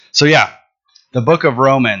So yeah, the book of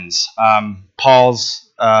Romans, Paul's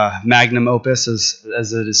magnum opus,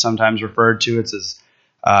 as it is sometimes referred to. It's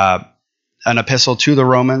uh, an epistle to the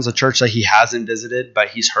Romans, a church that he hasn't visited, but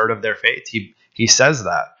he's heard of their faith. He says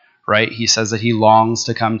that, right? He says that he longs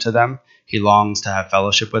to come to them. He longs to have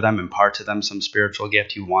fellowship with them, impart to them some spiritual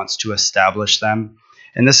gift. He wants to establish them.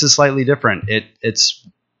 And this is slightly different. It's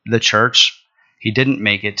the church he didn't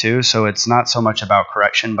make it to, so it's not so much about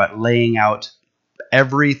correction, but laying out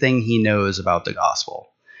everything he knows about the gospel,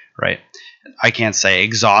 right? I can't say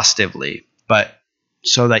exhaustively, but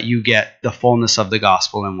so that you get the fullness of the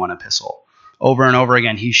gospel in one epistle. Over and over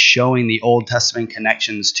again, he's showing the Old Testament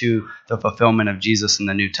connections to the fulfillment of Jesus in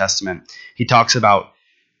the New Testament. He talks about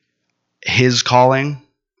his calling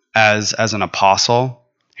as an apostle.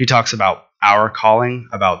 He talks about our calling,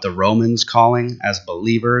 about the Romans' calling as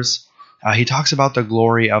believers. He talks about the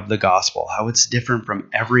glory of the gospel, how it's different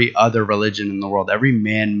from every other religion in the world, every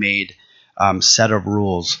man-made set of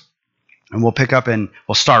rules. And we'll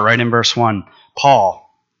start right in verse 1. Paul,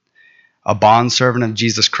 a bondservant of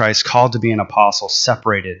Jesus Christ, called to be an apostle,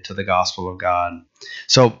 separated to the gospel of God.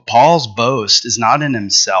 So Paul's boast is not in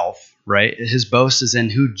himself, right? His boast is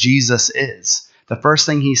in who Jesus is. The first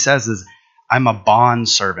thing he says is, I'm a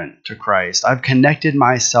bondservant to Christ. I've connected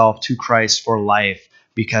myself to Christ for life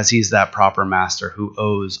because he's that proper master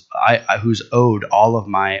who's owed all of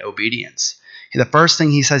my obedience. The first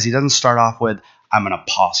thing he says, he doesn't start off with, I'm an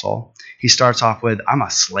apostle. He starts off with, I'm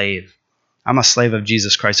a slave. I'm a slave of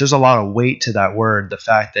Jesus Christ. There's a lot of weight to that word. The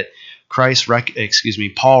fact that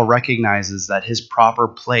Paul recognizes that his proper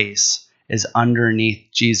place is underneath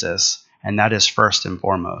Jesus, and that is first and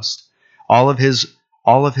foremost. All of his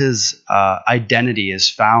identity is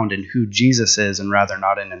found in who Jesus is, and rather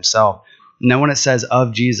not in himself. And then when it says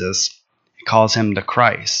of Jesus, it calls him the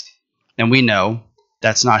Christ, and we know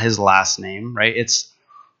that's not his last name, right? It's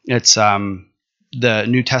the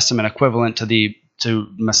New Testament equivalent to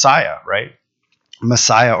Messiah, right?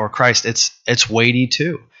 Messiah or Christ. It's weighty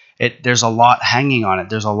too. There's a lot hanging on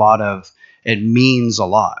it. It means a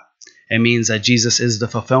lot. It means that Jesus is the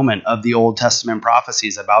fulfillment of the Old Testament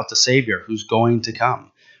prophecies about the Savior who's going to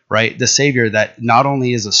come, right? The Savior that not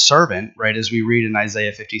only is a servant, right, as we read in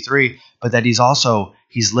Isaiah 53, but that he's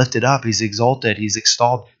lifted up, he's exalted, he's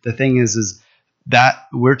extolled. The thing is that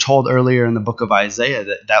we're told earlier in the book of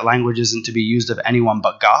Isaiah that language isn't to be used of anyone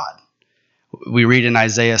but God. We read in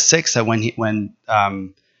Isaiah 6 that when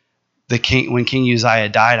King Uzziah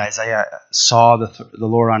died, Isaiah saw the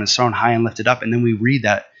Lord on his throne high and lifted up. And then we read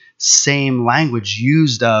that same language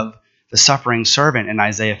used of the suffering servant in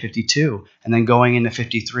Isaiah 52, and then going into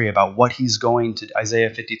 53 about what he's going to,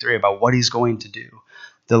 Isaiah 53 about what he's going to do,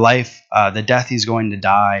 the death he's going to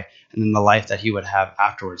die, and then the life that he would have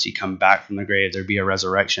afterwards. He come back from the grave, there'd be a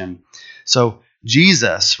resurrection. So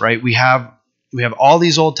Jesus, right, we have all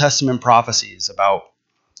these Old Testament prophecies about,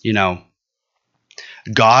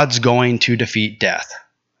 God's going to defeat death.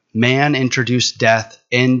 Man introduced death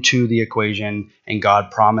into the equation, and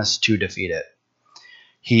God promised to defeat it.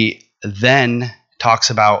 He then talks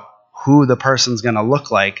about who the person's going to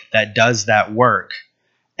look like that does that work.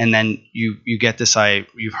 And then you get this,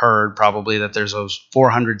 you've heard probably that there's those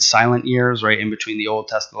 400 silent years, right, in between the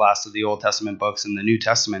last of the Old Testament books and the New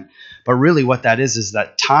Testament. But really what that is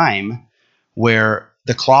that time where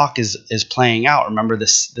the clock is playing out. Remember the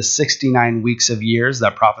 69 weeks of years,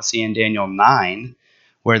 that prophecy in Daniel 9,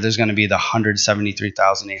 where there's going to be the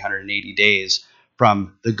 173,880 days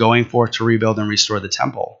from the going forth to rebuild and restore the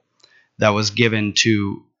temple that was given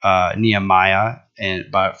to Nehemiah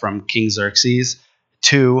from King Xerxes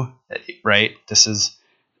to, right, this is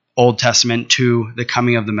Old Testament, to the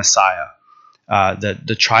coming of the Messiah,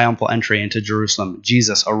 the triumphal entry into Jerusalem,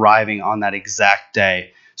 Jesus arriving on that exact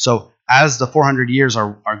day. So as the 400 years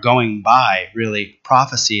are going by, really,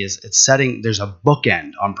 prophecy it's setting, there's a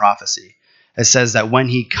bookend on prophecy. It says that when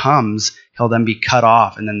he comes, he'll then be cut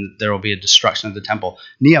off, and then there will be a destruction of the temple.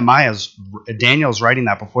 Daniel's writing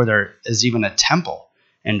that before there is even a temple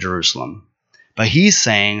in Jerusalem. But he's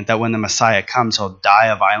saying that when the Messiah comes, he'll die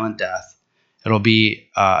a violent death. It'll be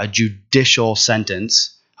a judicial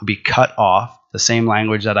sentence. He'll be cut off, the same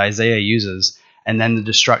language that Isaiah uses, and then the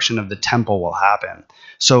destruction of the temple will happen.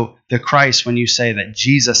 So the Christ, when you say that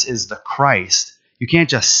Jesus is the Christ, you can't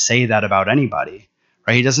just say that about anybody,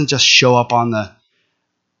 right? He doesn't just show up on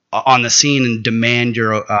the scene and demand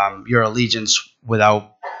your allegiance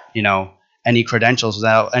without, any credentials,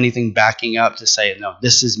 without anything backing up to say, no,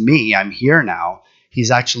 this is me, I'm here now. He's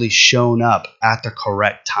actually shown up at the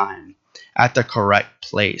correct time, at the correct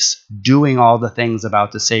place, doing all the things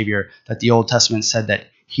about the Savior that the Old Testament said that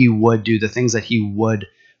he would do, the things that he would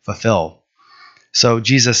fulfill. So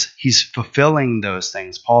Jesus, he's fulfilling those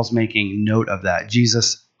things. Paul's making note of that.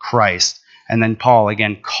 Jesus Christ. And then Paul,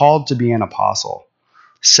 again, called to be an apostle,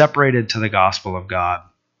 separated to the gospel of God.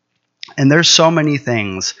 And there's so many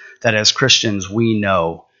things that as Christians we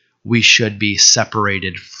know we should be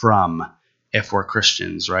separated from if we're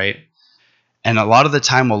Christians, right? And a lot of the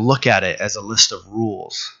time we'll look at it as a list of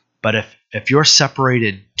rules. But if you're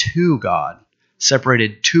separated to God,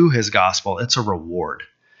 separated to his gospel, it's a reward.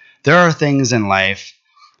 There are things in life,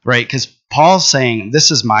 right? Because Paul's saying,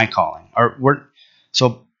 this is my calling.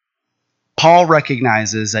 So Paul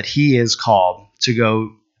recognizes that he is called to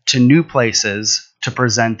go to new places to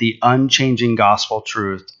present the unchanging gospel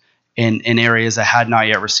truth in areas that had not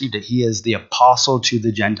yet received it. He is the apostle to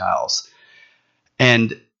the Gentiles.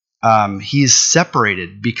 And he's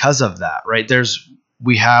separated because of that, right?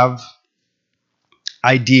 We have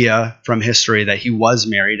idea from history that he was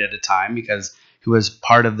married at a time because he was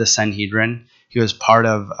part of the Sanhedrin. He was part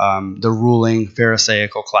of the ruling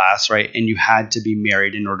Pharisaical class, right? And you had to be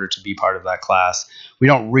married in order to be part of that class. We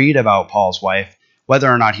don't read about Paul's wife. Whether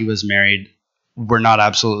or not he was married, we're not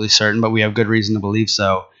absolutely certain, but we have good reason to believe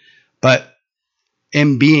so. But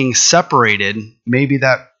in being separated, maybe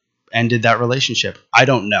that ended that relationship. I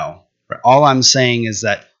don't know. All I'm saying is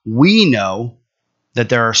that we know that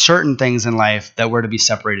there are certain things in life that we're to be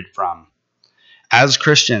separated from. As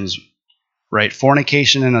Christians, right?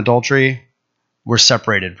 Fornication and adultery, we're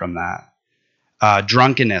separated from that.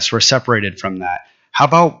 Drunkenness, we're separated from that. How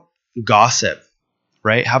about gossip,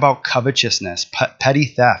 right? How about covetousness, petty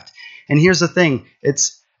theft? And here's the thing,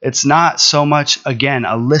 it's not so much, again,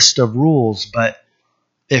 a list of rules, but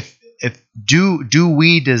if do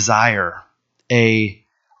we desire a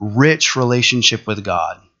rich relationship with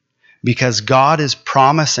God? Because God is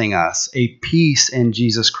promising us a peace in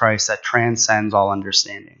Jesus Christ that transcends all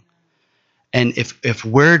understanding. And if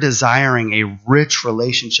we're desiring a rich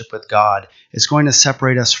relationship with God, it's going to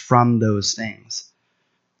separate us from those things,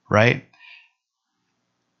 right?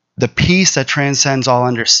 The peace that transcends all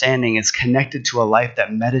understanding is connected to a life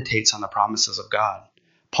that meditates on the promises of God.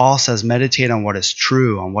 Paul says, meditate on what is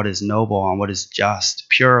true, on what is noble, on what is just,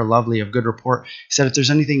 pure, lovely, of good report. He said, if there's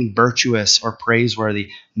anything virtuous or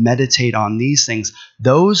praiseworthy, meditate on these things.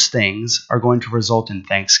 Those things are going to result in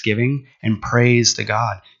thanksgiving and praise to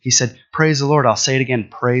God. He said, praise the Lord. I'll say it again,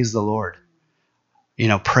 praise the Lord.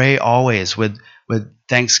 Pray always with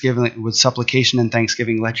thanksgiving, with supplication and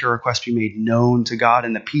thanksgiving. Let your request be made known to God,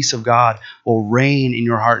 and the peace of God will reign in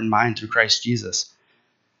your heart and mind through Christ Jesus.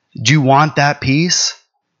 Do you want that peace?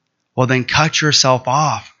 Well, then cut yourself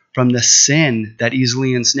off from the sin that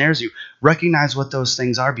easily ensnares you. Recognize what those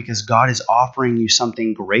things are, because God is offering you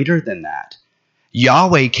something greater than that.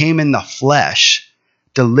 Yahweh came in the flesh,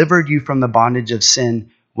 delivered you from the bondage of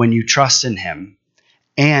sin when you trust in him.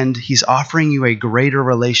 And he's offering you a greater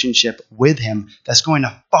relationship with him that's going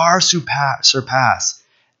to far surpass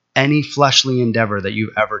any fleshly endeavor that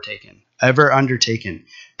you've ever undertaken.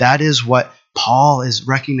 That is what Paul is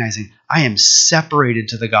recognizing. I am separated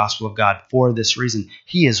to the gospel of God for this reason.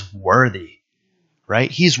 He is worthy,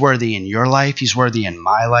 right? He's worthy in your life. He's worthy in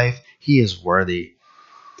my life. He is worthy.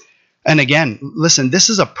 And again, listen, this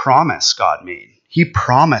is a promise God made. He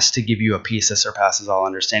promised to give you a peace that surpasses all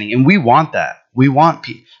understanding. And we want that. We want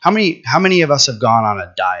peace. How many of us have gone on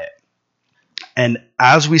a diet? And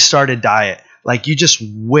as we start a diet, like, you just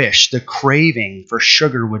wish the craving for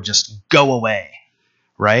sugar would just go away,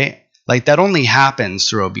 right? Like, that only happens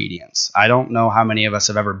through obedience. I don't know how many of us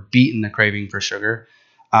have ever beaten the craving for sugar.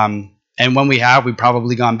 And when we have, we've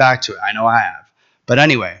probably gone back to it. I know I have. But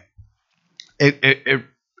anyway, it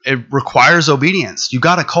requires obedience. You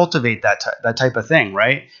got to cultivate that type of thing,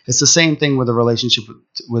 right? It's the same thing with a relationship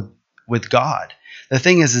with God. The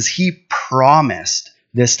thing is he promised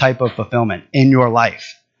this type of fulfillment in your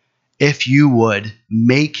life if you would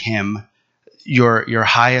make him your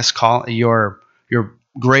highest call, your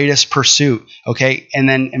greatest pursuit. Okay, and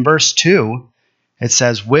then in verse 2 it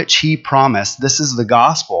says, which he promised. This is the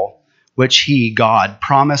gospel which he, God,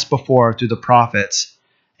 promised before through the prophets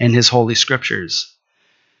in his holy scriptures.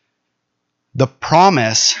 The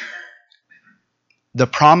promise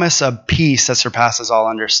of peace that surpasses all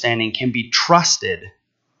understanding can be trusted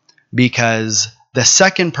because the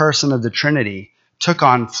second person of the Trinity took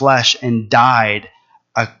on flesh and died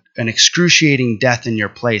an excruciating death in your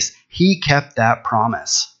place. He kept that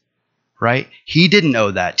promise, right? He didn't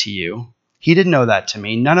owe that to you. He didn't owe that to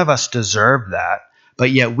me. None of us deserve that,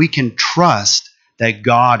 but yet we can trust that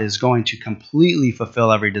God is going to completely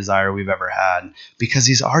fulfill every desire we've ever had because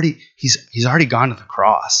he's already gone to the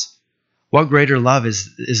cross. What greater love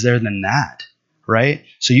is there than that, right?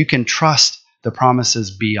 So you can trust the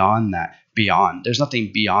promises beyond that. beyond. There's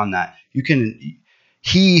nothing beyond that.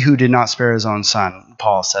 He who did not spare his own son,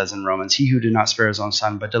 Paul says in Romans, he who did not spare his own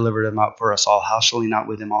son, but delivered him up for us all, how shall he not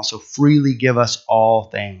with him also freely give us all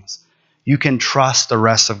things? You can trust the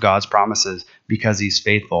rest of God's promises because he's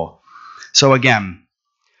faithful. So again,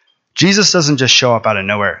 Jesus doesn't just show up out of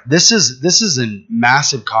nowhere. This is a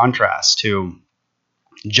massive contrast to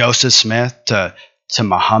Joseph Smith, to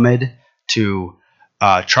Muhammad, to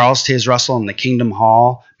Charles Taze Russell in the Kingdom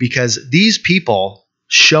Hall, because these people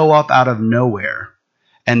show up out of nowhere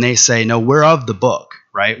and they say, no, we're of the book,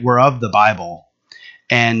 right? We're of the Bible.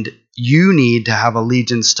 And you need to have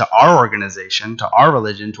allegiance to our organization, to our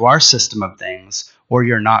religion, to our system of things, or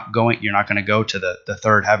you're not going to go to the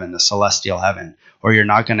third heaven, the celestial heaven, or you're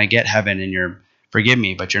not going to get heaven forgive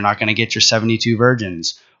me, but you're not going to get your 72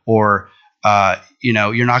 virgins, or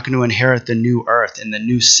you're not going to inherit the new earth and the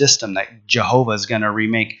new system that Jehovah is going to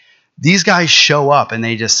remake. These guys show up and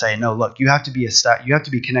they just say, no, look, you have to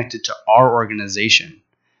be connected to our organization.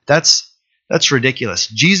 That's ridiculous.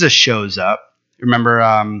 Jesus shows up.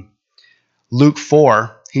 Remember Luke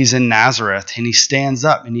 4, he's in Nazareth and he stands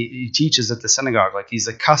up and he teaches at the synagogue like he's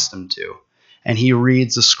accustomed to. And he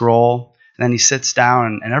reads the scroll and then he sits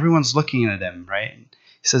down and everyone's looking at him, right? He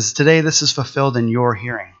says, today this is fulfilled in your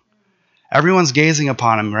hearing. Everyone's gazing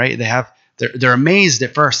upon him, right? They're amazed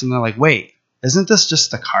at first and they're like, wait, isn't this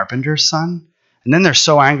just the carpenter's son? And then they're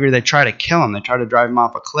so angry they try to kill him. They try to drive him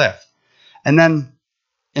off a cliff. And then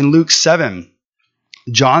in Luke 7,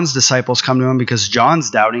 John's disciples come to him because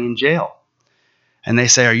John's doubting in jail. And they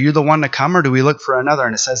say, are you the one to come or do we look for another?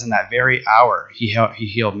 And it says in that very hour, he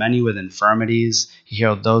healed many with infirmities. He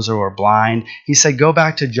healed those who were blind. He said, go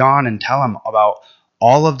back to John and tell him about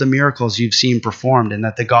all of the miracles you've seen performed and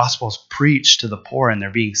that the gospel's preached to the poor and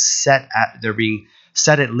they're being set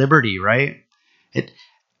at liberty, right?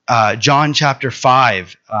 John chapter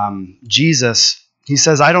 5, Jesus, he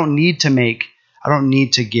says, I don't need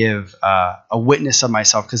to give a witness of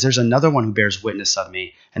myself because there's another one who bears witness of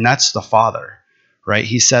me, and that's the Father, right?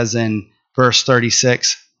 He says in verse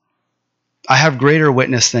 36, I have greater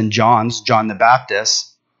witness than John the Baptist,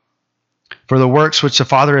 for the works which the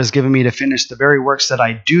Father has given me to finish, the very works that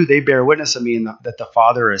I do, they bear witness of me and that the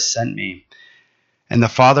Father has sent me. And the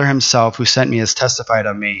Father himself who sent me has testified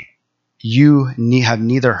of me. You have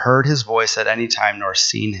neither heard his voice at any time nor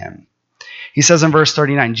seen him. He says in verse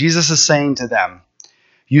 39, Jesus is saying to them,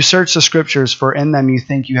 you search the scriptures, for in them you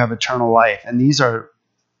think you have eternal life, and these are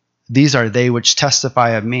they which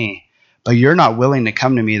testify of me. But you're not willing to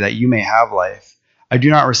come to me that you may have life. I do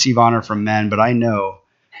not receive honor from men, but I know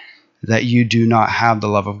that you do not have the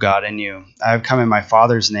love of God in you. I have come in my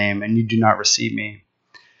Father's name, and you do not receive me.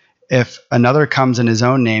 If another comes in his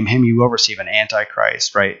own name, him you will receive, an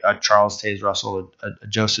antichrist, right? A Charles Taze Russell, a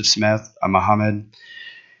Joseph Smith, a Muhammad.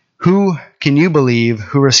 Who can you believe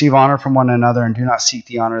who receive honor from one another and do not seek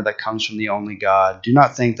the honor that comes from the only God? Do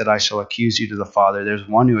not think that I shall accuse you to the Father. There's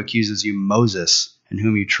one who accuses you, Moses, in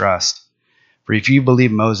whom you trust. For if you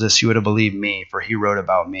believe Moses, you would have believed me, for he wrote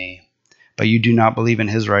about me. But you do not believe in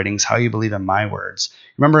his writings. How you believe in my words?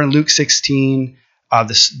 Remember in Luke 16,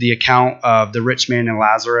 the account of the rich man and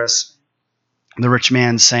Lazarus, the rich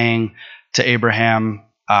man saying to Abraham,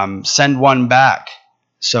 send one back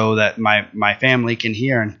so that my family can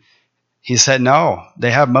hear. And he said, no,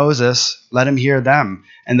 they have Moses. Let him hear them.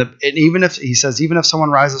 And even if someone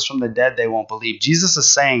rises from the dead, they won't believe. Jesus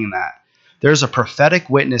is saying that there's a prophetic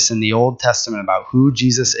witness in the Old Testament about who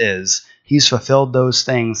Jesus is. He's fulfilled those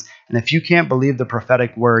things. And if you can't believe the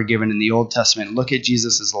prophetic word given in the Old Testament, look at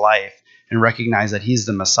Jesus' life and recognize that he's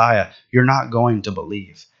the Messiah. You're not going to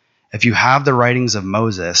believe. If you have the writings of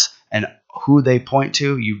Moses and who they point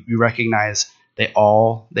to, you recognize they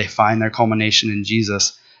find their culmination in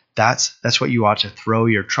Jesus. That's what you ought to throw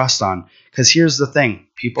your trust on. Because here's the thing.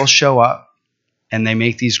 People show up and they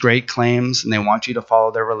make these great claims and they want you to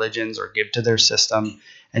follow their religions or give to their system.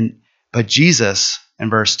 But Jesus, in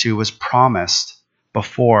verse 2, was promised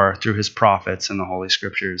before through his prophets in the Holy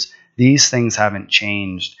Scriptures. These things haven't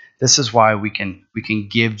changed. This is why we can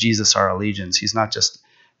give Jesus our allegiance. He's not just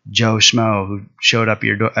Joe Schmo who showed up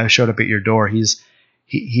at your door.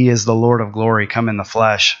 He is the Lord of glory come in the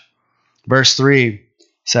flesh. Verse 3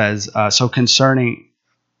 says, I'll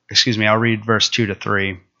read verse 2 to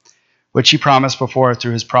 3, which he promised before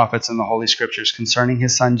through his prophets in the Holy Scriptures concerning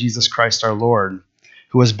his Son, Jesus Christ our Lord,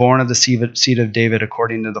 who was born of the seed of David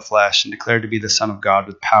according to the flesh and declared to be the Son of God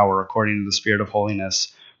with power according to the Spirit of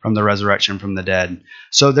holiness from the resurrection from the dead.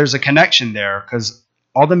 So there's a connection there because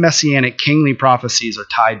all the messianic kingly prophecies are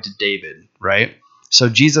tied to David, right? So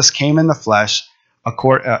Jesus came in the flesh.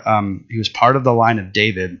 He was part of the line of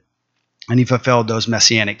David. and he fulfilled those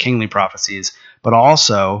messianic kingly prophecies. But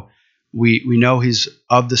also, we know he's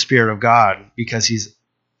of the Spirit of God because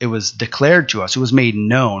it was declared to us. It was made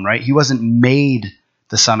known, right? He wasn't made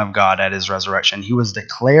the Son of God at his resurrection. He was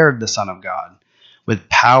declared the Son of God with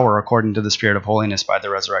power according to the Spirit of holiness by the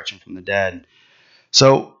resurrection from the dead.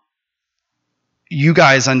 So you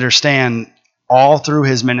guys understand, all through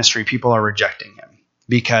his ministry, people are rejecting him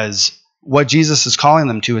because what Jesus is calling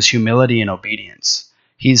them to is humility and obedience.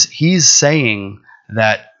 He's saying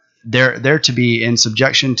that they're to be in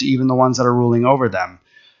subjection to even the ones that are ruling over them.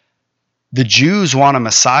 The Jews want a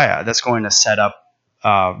Messiah that's going to set up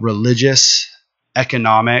religious,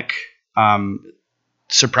 economic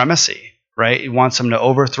supremacy, right? He wants them to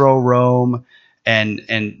overthrow Rome and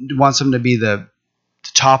wants them to be the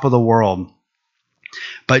top of the world.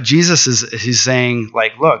 But Jesus he's saying,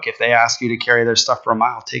 like, look, if they ask you to carry their stuff for a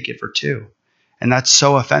mile, take it for 2. And that's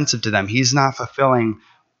so offensive to them. He's not fulfilling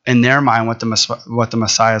in their mind what the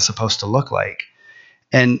Messiah is supposed to look like.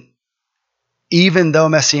 And even though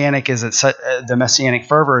the messianic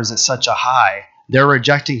fervor is at such a high, they're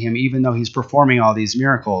rejecting him even though he's performing all these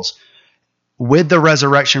miracles with the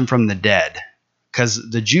resurrection from the dead, because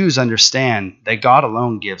the Jews understand that God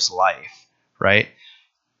alone gives life, right?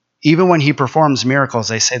 Even when he performs miracles,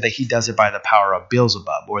 they say that he does it by the power of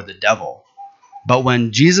Beelzebub or the devil. But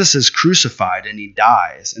when Jesus is crucified and he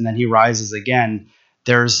dies and then he rises again,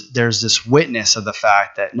 there's this witness of the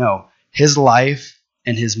fact that no, his life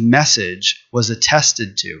and his message was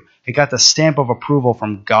attested to. It got the stamp of approval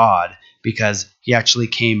from God because he actually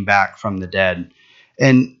came back from the dead.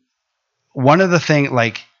 And one of the things,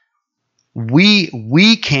 like,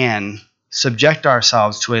 we can subject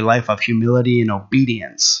ourselves to a life of humility and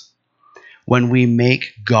obedience when we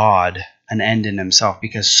make God an end in himself,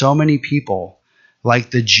 because so many people, like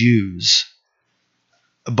the Jews,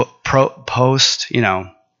 post,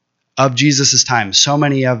 of Jesus's time, so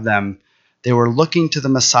many of them, they were looking to the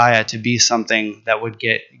Messiah to be something that would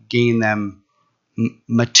gain them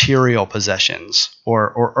material possessions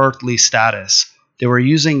or earthly status. They were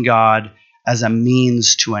using God as a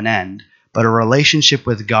means to an end, but a relationship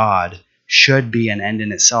with God should be an end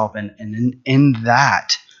in itself. And in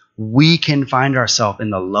that, we can find ourselves in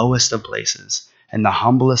the lowest of places and the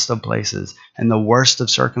humblest of places and the worst of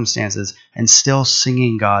circumstances and still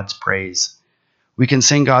singing God's praise. We can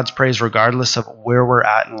sing God's praise regardless of where we're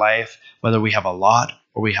at in life, whether we have a lot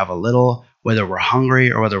or we have a little, whether we're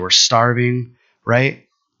hungry or whether we're starving, right?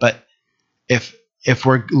 But if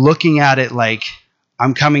we're looking at it like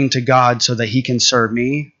I'm coming to God so that he can serve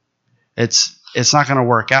me, it's not going to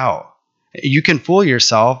work out. You can fool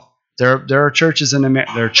yourself. There are churches in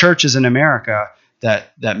America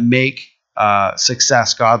that make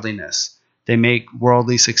success godliness. They make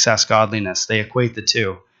worldly success godliness. They equate the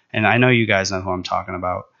two. And I know you guys know who I'm talking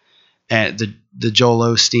about. And the Joel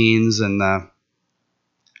Osteens and the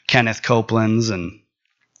Kenneth Copelands, and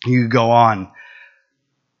you go on.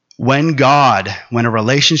 When a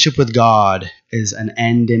relationship with God is an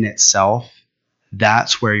end in itself,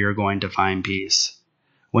 that's where you're going to find peace.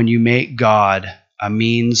 When you make God a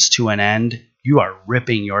means to an end, you are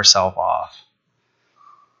ripping yourself off.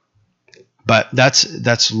 But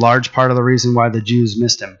that's large part of the reason why the Jews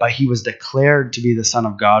missed him. But he was declared to be the Son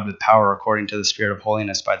of God with power according to the Spirit of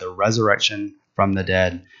holiness by the resurrection from the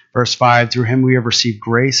dead. Verse 5, through him we have received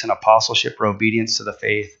grace and apostleship for obedience to the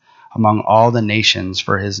faith among all the nations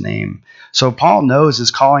for his name. So Paul knows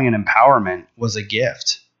his calling and empowerment was a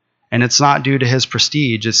gift. And it's not due to his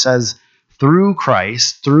prestige. It says, through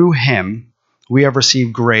Christ, through him, we have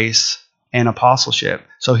received grace and apostleship.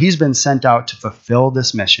 So he's been sent out to fulfill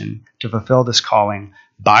this mission, to fulfill this calling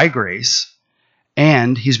by grace,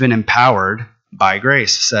 and he's been empowered by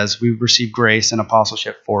grace. It says we've received grace and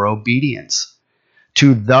apostleship for obedience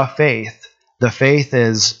to the faith. The faith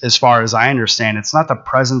is, as far as I understand, it's not the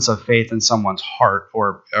presence of faith in someone's heart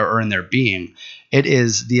or in their being. It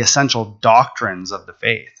is the essential doctrines of the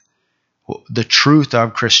faith, the truth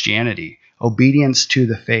of Christianity, obedience to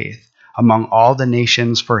the faith among all the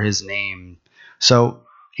nations for his name. So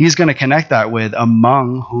he's going to connect that with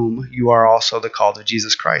among whom you are also the called of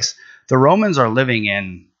Jesus Christ. The Romans are living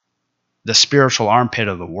in the spiritual armpit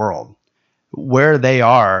of the world. Where they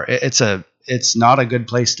are, it's not a good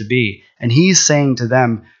place to be. And he's saying to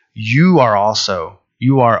them, you are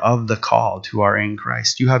of the called who are in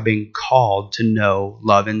Christ. You have been called to know,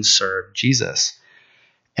 love, and serve Jesus.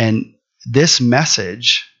 And this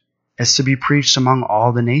message is to be preached among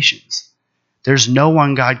all the nations. There's no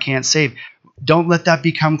one God can't save. Don't let that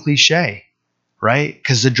become cliche, right?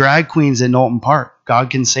 Because the drag queens in Knowlton Park,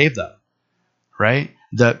 God can save them, right?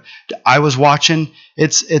 I was watching.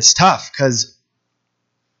 It's tough because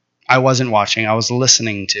I wasn't watching. I was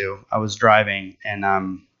listening to. I was driving, and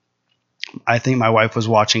I think my wife was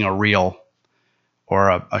watching a reel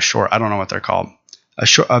or a short. I don't know what they're called.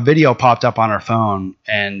 A video popped up on her phone,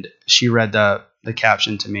 and she read the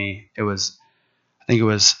caption to me. I think it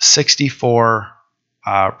was 64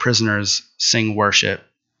 prisoners sing worship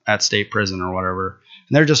at state prison or whatever.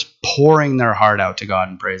 And they're just pouring their heart out to God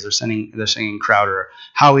in praise. They're singing Crowder,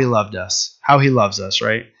 how he loved us, how he loves us,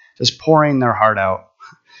 right? Just pouring their heart out.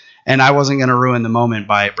 And I wasn't going to ruin the moment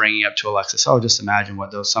by bringing up to Alexis, oh, just imagine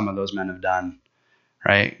what some of those men have done,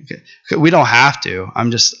 right? We don't have to.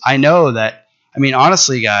 I know that,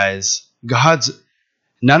 honestly, guys,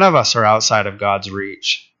 none of us are outside of God's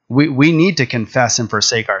reach. We need to confess and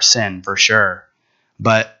forsake our sin for sure.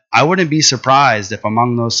 But I wouldn't be surprised if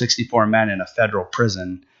among those 64 men in a federal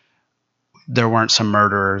prison, there weren't some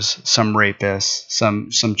murderers, some rapists,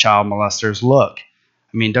 some child molesters. Look,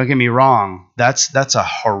 don't get me wrong. That's a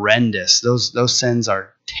horrendous. Those sins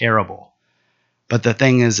are terrible. But the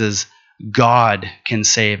thing is God can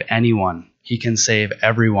save anyone. He can save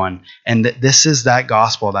everyone. And this is that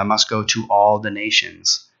gospel that must go to all the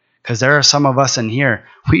nations. Because there are some of us in here,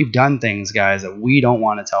 we've done things, guys, that we don't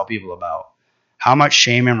want to tell people about. How much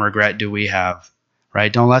shame and regret do we have,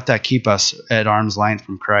 right? Don't let that keep us at arm's length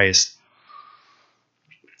from Christ.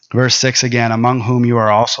 Verse 6 again, among whom you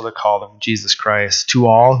are also the called of Jesus Christ, to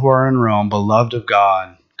all who are in Rome, beloved of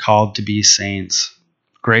God, called to be saints.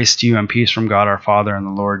 Grace to you and peace from God our Father and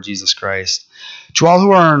the Lord Jesus Christ. To all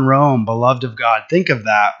who are in Rome, beloved of God. Think of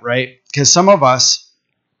that, right? Because some of us,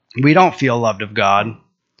 we don't feel loved of God.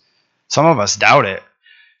 Some of us doubt it.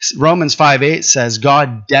 Romans 5:8 says,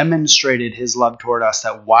 God demonstrated his love toward us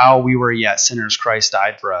that while we were yet sinners, Christ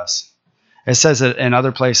died for us. It says that in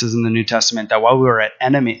other places in the New Testament that while we were at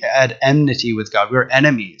enmity with God, we were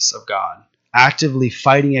enemies of God, actively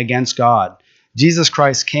fighting against God. Jesus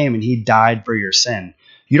Christ came and he died for your sin.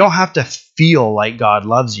 You don't have to feel like God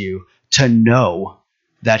loves you to know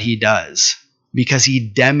that he does, because he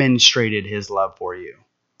demonstrated his love for you.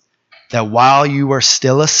 That while you were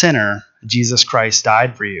still a sinner, Jesus Christ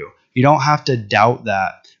died for you. You don't have to doubt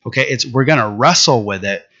that. Okay, we're going to wrestle with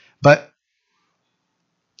it, but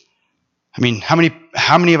how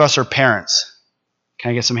many of us are parents?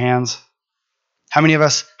 Can I get some hands? How many of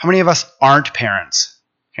us aren't parents?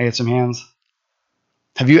 Can I get some hands?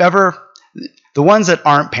 The ones that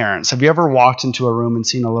aren't parents, have you ever walked into a room and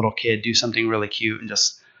seen a little kid do something really cute and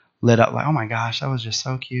just lit up like, oh my gosh, that was just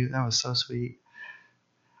so cute. That was so sweet.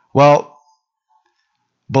 Well,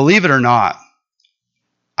 believe it or not,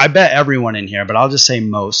 I bet everyone in here, but I'll just say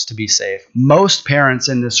most to be safe. Most parents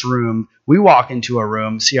in this room, we walk into a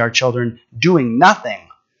room, see our children doing nothing,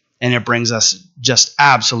 and it brings us just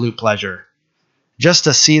absolute pleasure. Just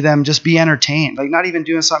to see them just be entertained, like not even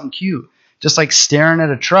doing something cute, just like staring at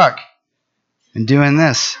a truck and doing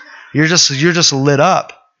this. You're just lit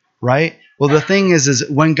up, right? Well, the thing is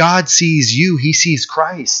when God sees you, he sees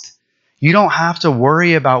Christ. You don't have to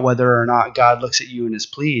worry about whether or not God looks at you and is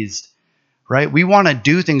pleased. Right? We want to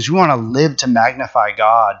do things. We want to live to magnify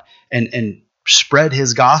God and spread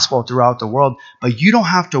his gospel throughout the world. But you don't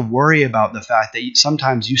have to worry about the fact that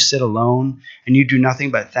sometimes you sit alone and you do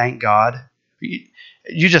nothing but thank God.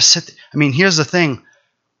 You just sit. Here's the thing.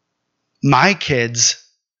 My kids,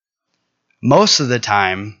 most of the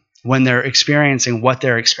time, when they're experiencing what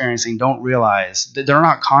they're experiencing, don't realize that they're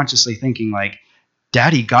not consciously thinking like,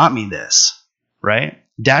 Daddy got me this, right?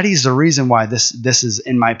 Daddy's the reason why this is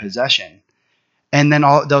in my possession. And then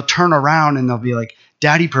they'll turn around and they'll be like,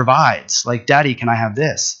 Daddy provides. Like, Daddy, can I have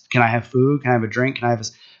this? Can I have food? Can I have a drink? Can I have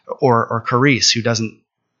this? Or Carice, who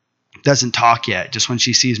doesn't talk yet. Just when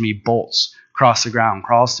she sees me, bolts across the ground,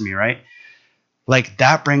 crawls to me, right? Like,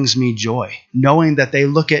 that brings me joy, knowing that they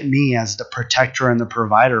look at me as the protector and the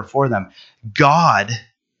provider for them. God,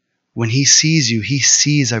 when he sees you, he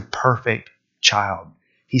sees a perfect child.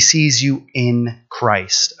 He sees you in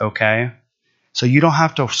Christ, okay? So you don't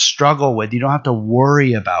have to struggle with, you don't have to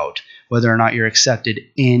worry about whether or not you're accepted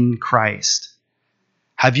in Christ.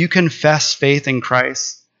 Have you confessed faith in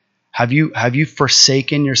Christ? Have you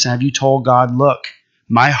forsaken your sin? Have you told God, look,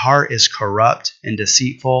 my heart is corrupt and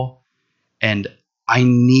deceitful, and I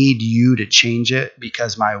need you to change it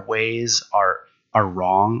because my ways are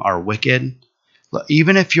wrong, are wicked? Look,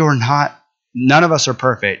 even if none of us are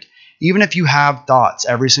perfect. Even if you have thoughts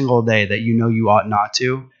every single day that you know you ought not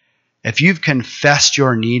to, if you've confessed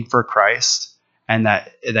your need for Christ and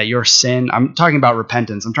that your sin, I'm talking about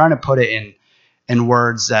repentance. I'm trying to put it in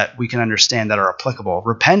words that we can understand that are applicable.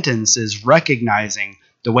 Repentance is recognizing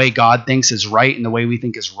the way God thinks is right and the way we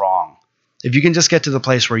think is wrong. If you can just get to the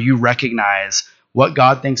place where you recognize what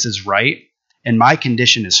God thinks is right and my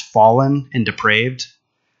condition is fallen and depraved.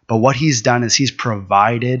 But what he's done is he's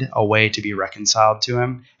provided a way to be reconciled to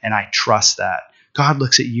him, and I trust that. God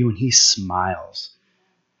looks at you and he smiles.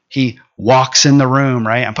 He walks in the room,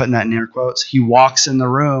 right? I'm putting that in air quotes. He walks in the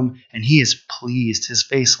room and he is pleased. His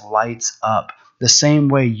face lights up the same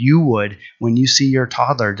way you would when you see your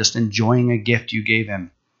toddler just enjoying a gift you gave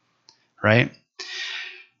him, right?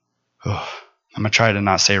 Oh, I'm going to try to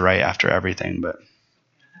not say right after everything, but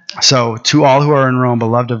so to all who are in Rome,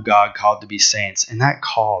 beloved of God, called to be saints. And that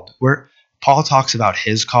called, where Paul talks about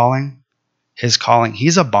his calling,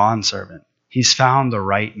 he's a bondservant. He's found the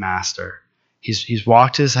right master. He's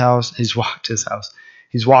walked his house. He's walked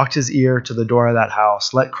his ear to the door of that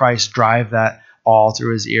house. Let Christ drive that all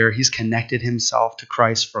through his ear. He's connected himself to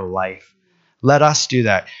Christ for life. Let us do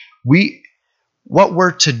that. What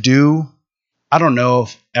we're to do, I don't know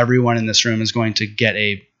if everyone in this room is going to get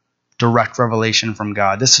a direct revelation from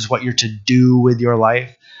God. This is what you're to do with your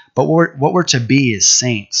life. But what we're to be is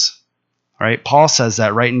saints. Right? Paul says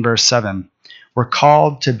that right in verse 7. We're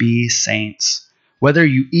called to be saints. Whether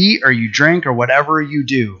you eat or you drink or whatever you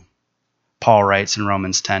do, Paul writes in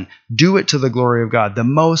Romans 10, do it to the glory of God. The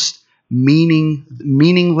most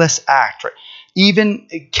meaningless act. Right? Even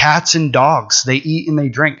cats and dogs, they eat and they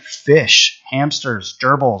drink. Fish, hamsters,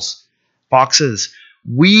 gerbils, foxes.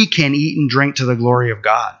 We can eat and drink to the glory of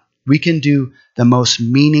God. We can do the most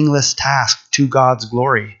meaningless task to God's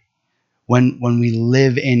glory when we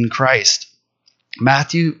live in Christ.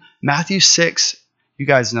 Matthew 6, you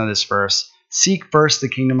guys know this verse. Seek first the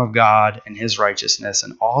kingdom of God and his righteousness,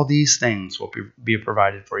 and all these things will be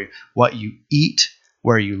provided for you. What you eat,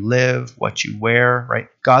 where you live, what you wear, right?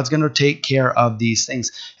 God's going to take care of these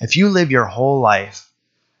things. If you live your whole life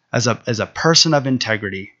as a person of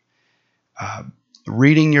integrity,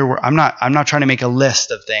 reading your word, I'm not trying to make a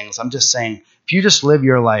list of things. I'm just saying, if you just live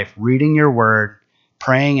your life reading your word,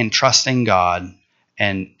 praying and trusting God,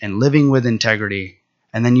 and living with integrity,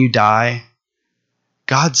 and then you die,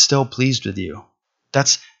 God's still pleased with you.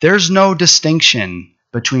 There's no distinction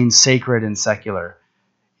between sacred and secular.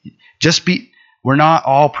 We're not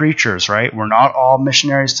all preachers, right? We're not all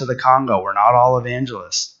missionaries to the Congo. We're not all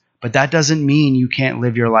evangelists. But that doesn't mean you can't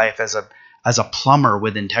live your life as a plumber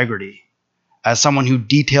with integrity, as someone who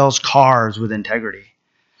details cars with integrity,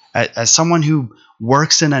 as someone who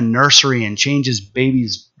works in a nursery and changes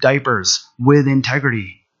babies' diapers with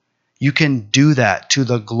integrity. You can do that to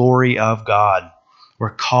the glory of God. We're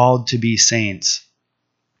called to be saints.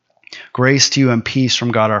 Grace to you and peace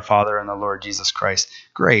from God our Father and the Lord Jesus Christ.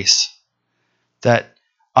 Grace, that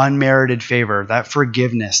unmerited favor, that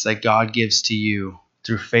forgiveness that God gives to you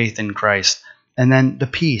through faith in Christ. And then the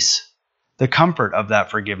peace, the comfort of that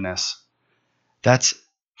forgiveness. That's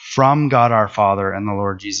from God our Father and the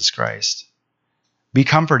Lord Jesus Christ. Be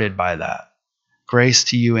comforted by that. Grace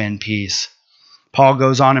to you and peace. Paul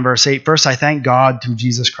goes on in verse 8, first I thank God through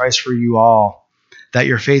Jesus Christ for you all, that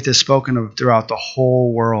your faith is spoken of throughout the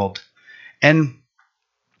whole world. And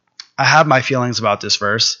I have my feelings about this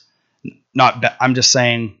verse. I'm just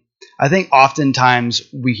saying, I think oftentimes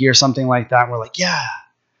we hear something like that and we're like, yeah,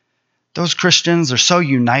 those Christians are so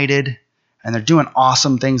united and they're doing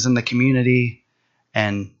awesome things in the community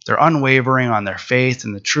and they're unwavering on their faith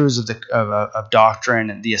and the truths of doctrine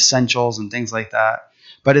and the essentials and things like that.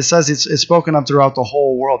 But it says it's spoken of throughout the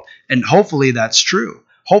whole world. And hopefully that's true.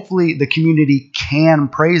 Hopefully the community can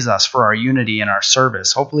praise us for our unity and our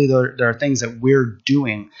service. Hopefully there are things that we're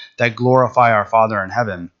doing that glorify our Father in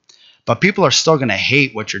heaven. But people are still going to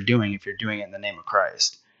hate what you're doing if you're doing it in the name of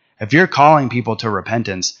Christ. If you're calling people to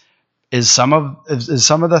repentance, is some of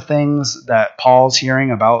the things that Paul's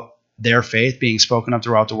hearing about their faith being spoken of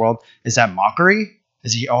throughout the world, is that mockery?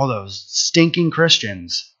 Is he all those stinking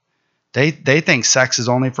Christians? They think sex is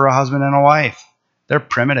only for a husband and a wife. They're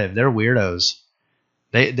primitive. They're weirdos.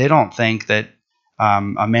 They don't think that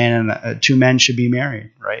a man and two men should be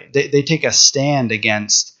married, right? They take a stand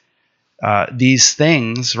against these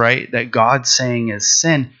things, right, that God's saying is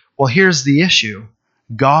sin. Well, here's the issue.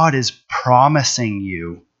 God is promising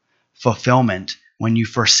you fulfillment when you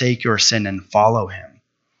forsake your sin and follow him.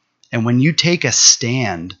 And when you take a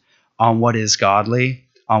stand on what is godly,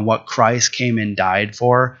 on what Christ came and died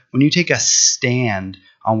for, when you take a stand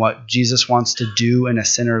on what Jesus wants to do in a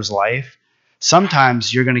sinner's life,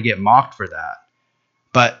 sometimes you're going to get mocked for that.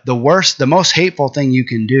 But the most hateful thing you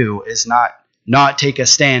can do is not take a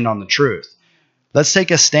stand on the truth. Let's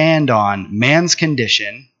take a stand on man's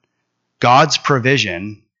condition, God's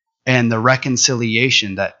provision, and the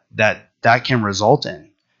reconciliation that can result in.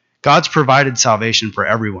 God's provided salvation for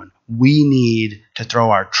everyone. We need to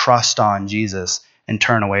throw our trust on Jesus and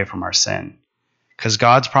turn away from our sin. because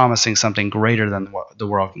God's promising something greater than what the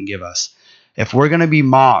world can give us. If we're going to be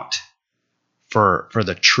mocked for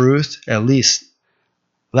the truth, at least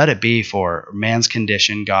let it be for man's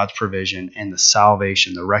condition, God's provision, and the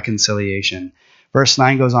salvation, the reconciliation. Verse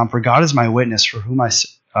 9 goes on, "For God is my witness, for whom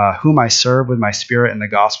I serve with my spirit in the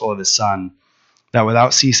gospel of his Son, that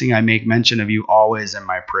without ceasing I make mention of you always in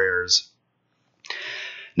my prayers."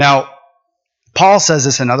 Now, Paul says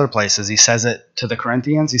this in other places. He says it to the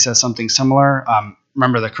Corinthians. He says something similar.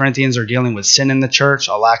 Remember, the Corinthians are dealing with sin in the church,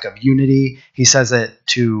 a lack of unity. He says it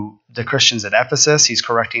to the Christians at Ephesus. He's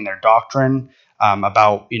correcting their doctrine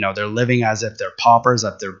about, they're living as if they're paupers,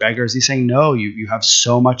 as if they're beggars. He's saying, no, you have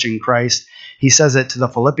so much in Christ. He says it to the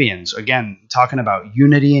Philippians, again, talking about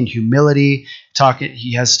unity and humility.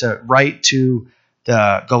 He has to write to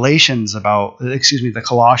the Colossians about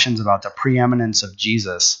the preeminence of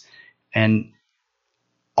Jesus. And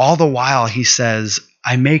all the while he says,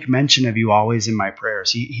 I make mention of you always in my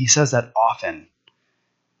prayers. He says that often.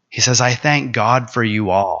 He says, I thank God for you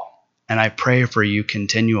all, and I pray for you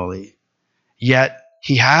continually. Yet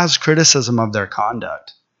he has criticism of their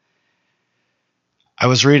conduct. I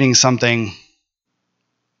was reading something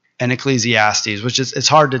in Ecclesiastes, which it's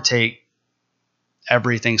hard to take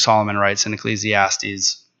everything Solomon writes in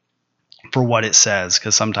Ecclesiastes for what it says,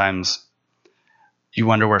 because sometimes you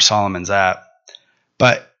wonder where Solomon's at.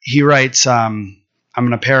 But he writes, I'm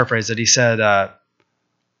going to paraphrase it. He said,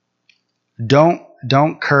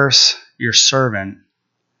 don't curse your servant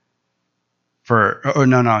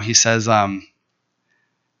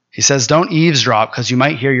he says, don't eavesdrop, because you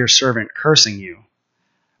might hear your servant cursing you.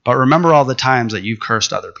 But remember all the times that you've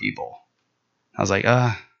cursed other people. I was like,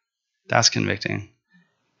 that's convicting.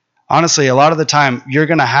 Honestly, a lot of the time you're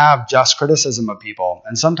going to have just criticism of people,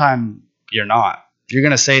 and sometimes you're not. You're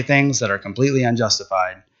going to say things that are completely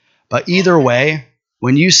unjustified. But either way,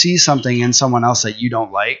 when you see something in someone else that you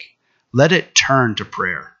don't like, let it turn to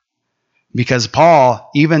prayer. Because Paul,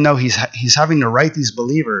 even though he's having to write these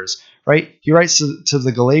believers, right? He writes to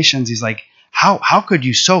the Galatians, he's like, how could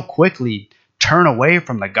you so quickly turn away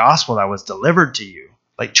from the gospel that was delivered to you,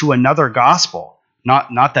 like to another gospel?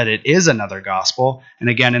 Not that it is another gospel. And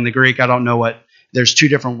again, in the Greek, I don't know there's two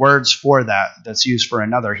different words for that's used for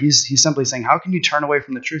another. He's simply saying, how can you turn away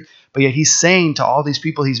from the truth? But yet he's saying to all these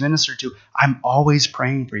people he's ministered to, I'm always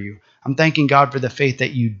praying for you. I'm thanking God for the faith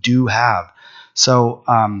that you do have. So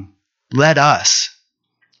let us,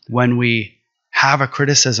 when we have a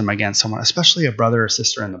criticism against someone, especially a brother or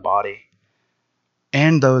sister in the body,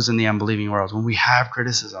 and those in the unbelieving world, when we have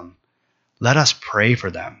criticism, let us pray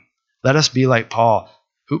for them. Let us be like Paul,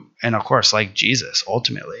 and of course, like Jesus,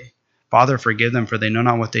 ultimately. Father, forgive them, for they know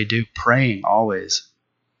not what they do, praying always.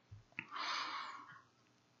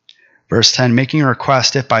 Verse 10, making a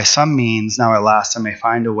request, if by some means now at last I may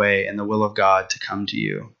find a way in the will of God to come to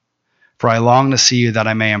you. For I long to see you, that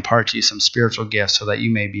I may impart to you some spiritual gifts, so that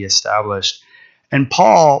you may be established. And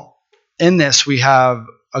Paul, in this, we have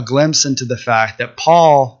a glimpse into the fact that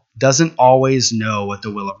Paul doesn't always know what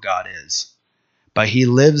the will of God is, but he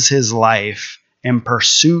lives his life in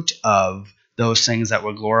pursuit of those things that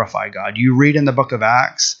would glorify God. You read in the book of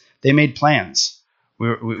Acts, they made plans.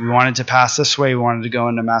 We wanted to pass this way. We wanted to go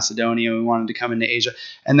into Macedonia. We wanted to come into Asia.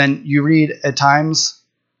 And then you read at times,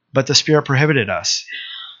 but the Spirit prohibited us,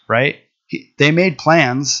 right? They made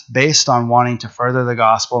plans based on wanting to further the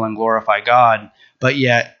gospel and glorify God, but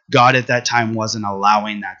yet God at that time wasn't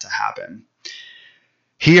allowing that to happen.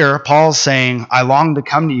 Here, Paul's saying, I long to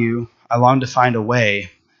come to you. I long to find a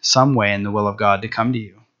way, some way in the will of God to come to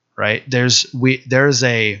you, right? There's like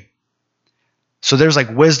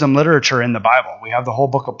wisdom literature in the Bible. We have the whole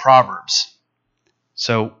book of Proverbs.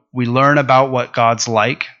 So we learn about what God's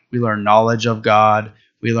like. We learn knowledge of God.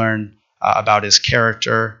 We learn about his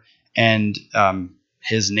character and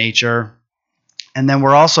his nature. And then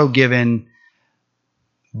we're also given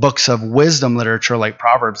books of wisdom literature like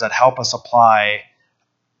Proverbs that help us apply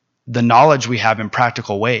the knowledge we have in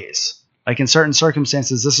practical ways. Like in certain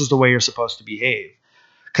circumstances, this is the way you're supposed to behave.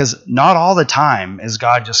 Because not all the time is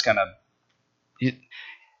God just going to...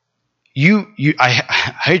 I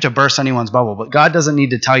hate to burst anyone's bubble, but God doesn't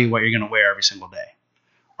need to tell you what you're going to wear every single day,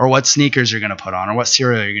 or what sneakers you're going to put on, or what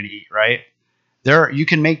cereal you're going to eat, right? You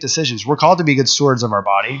can make decisions. We're called to be good stewards of our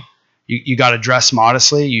body. You got to dress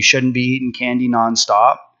modestly. You shouldn't be eating candy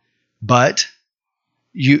nonstop. But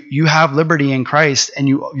you have liberty in Christ, and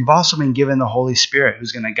you've also been given the Holy Spirit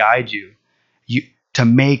who's going to guide you to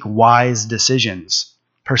make wise decisions.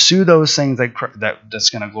 Pursue those things that's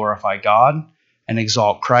going to glorify God and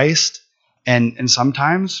exalt Christ. And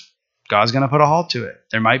sometimes God's going to put a halt to it.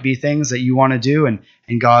 There might be things that you want to do, and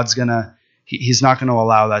God's going to He's not going to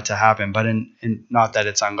allow that to happen, but in not that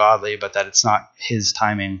it's ungodly, but that it's not his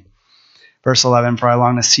timing. Verse 11, for I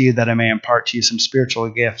long to see you that I may impart to you some spiritual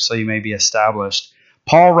gifts so you may be established.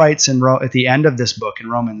 Paul writes at the end of this book in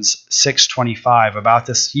Romans 6:25 about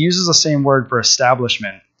this. He uses the same word for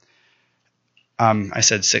establishment. I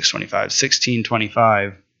said 6:25,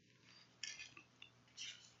 16:25.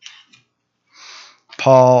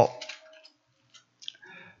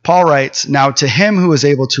 Paul writes, now to him who is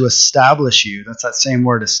able to establish you, that's that same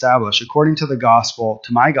word, establish, according to the gospel,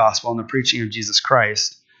 to my gospel and the preaching of Jesus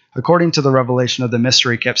Christ, according to the revelation of the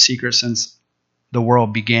mystery kept secret since the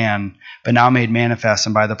world began, but now made manifest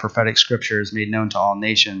and by the prophetic scriptures made known to all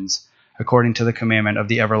nations, according to the commandment of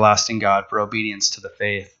the everlasting God for obedience to the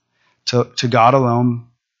faith. To God alone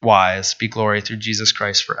wise be glory through Jesus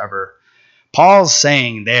Christ forever. Paul's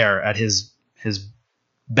saying there at his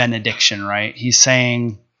benediction, right? He's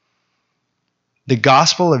saying the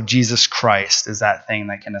gospel of Jesus Christ is that thing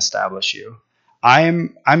that can establish you.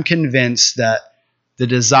 I'm convinced that the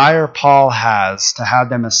desire Paul has to have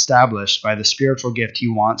them established by the spiritual gift he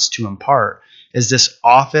wants to impart is this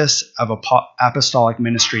office of apostolic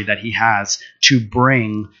ministry that he has to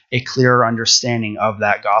bring a clearer understanding of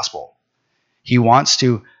that gospel. He wants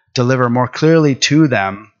to deliver more clearly to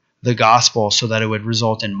them the gospel so that it would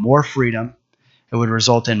result in more freedom, it would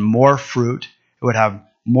result in more fruit, it would have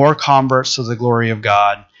more converts to the glory of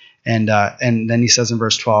God. And then he says in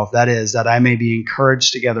verse 12, that is, that I may be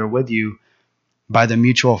encouraged together with you by the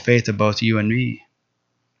mutual faith of both you and me.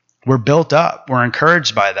 We're built up. We're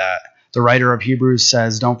encouraged by that. The writer of Hebrews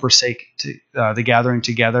says, don't forsake the gathering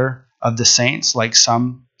together of the saints like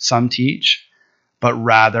some teach, but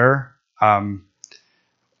rather, I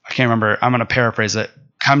can't remember, I'm going to paraphrase it,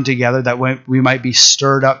 come together that we might be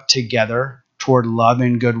stirred up together toward love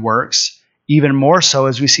and good works, even more so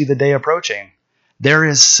as we see the day approaching. There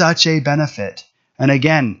is such a benefit. And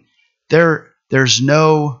again, there's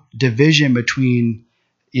no division between,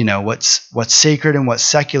 what's sacred and what's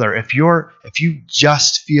secular. If you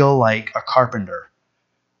just feel like a carpenter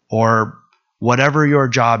or whatever your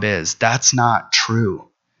job is, that's not true.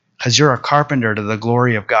 Because you're a carpenter to the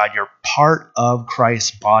glory of God. You're part of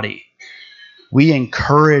Christ's body. We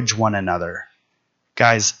encourage one another.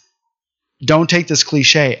 Guys, don't take this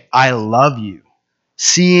cliche, I love you.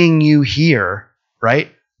 Seeing you here,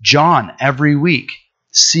 right? John, every week,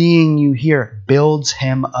 seeing you here builds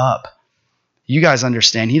him up. You guys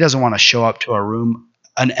understand, he doesn't want to show up to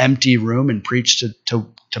an empty room and preach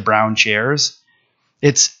to brown chairs.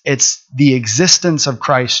 It's the existence of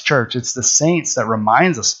Christ's church. It's the saints that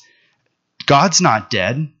reminds us God's not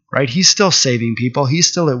dead, right? He's still saving people. He's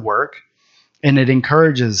still at work. And it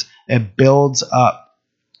encourages, it builds up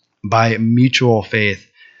by mutual faith.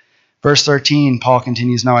 Verse 13, Paul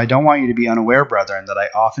continues, now I don't want you to be unaware, brethren, that I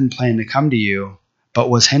often planned to come to you, but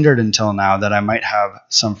was hindered until now, that I might have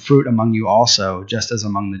some fruit among you also, just as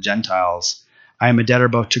among the Gentiles. I am a debtor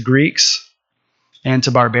both to Greeks and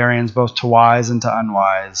to barbarians, both to wise and to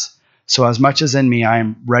unwise. So as much as in me, I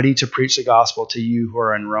am ready to preach the gospel to you who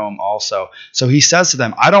are in Rome also. So he says to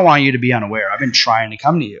them, I don't want you to be unaware. I've been trying to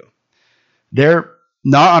come to you. They're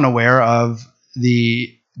not unaware of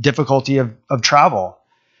the difficulty of travel.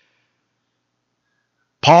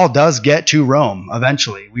 Paul does get to Rome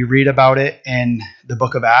eventually. We read about it in the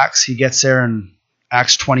book of Acts. He gets there in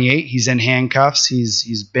Acts 28. He's in handcuffs.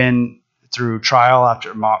 He's been through trial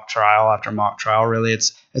after mock trial after mock trial. Really,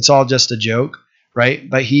 it's all just a joke, right?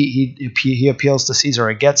 But he appeals to Caesar.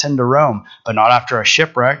 It gets him to Rome, but not after a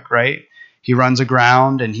shipwreck, right? He runs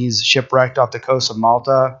aground and he's shipwrecked off the coast of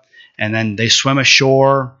Malta, and then they swim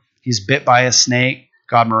ashore. He's bit by a snake.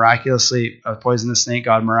 A poisonous snake.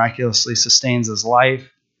 God miraculously sustains his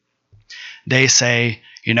life. They say,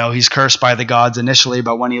 he's cursed by the gods initially,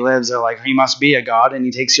 but when he lives, they're like, he must be a god, and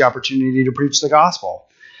he takes the opportunity to preach the gospel.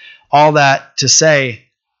 All that to say,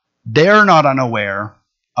 they're not unaware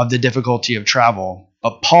of the difficulty of travel,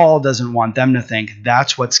 but Paul doesn't want them to think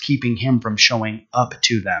that's what's keeping him from showing up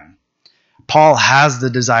to them. Paul has the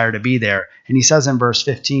desire to be there. And he says in verse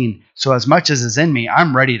 15, so as much as is in me,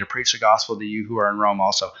 I'm ready to preach the gospel to you who are in Rome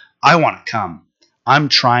also. I want to come. I'm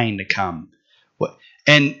trying to come.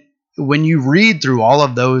 And when you read through all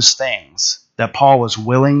of those things that Paul was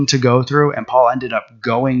willing to go through, and Paul ended up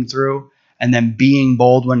going through, and then being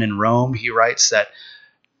bold when in Rome, he writes that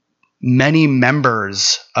many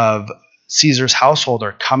members of Caesar's household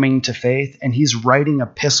are coming to faith, and he's writing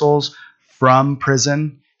epistles from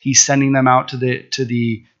prison. He's sending them out to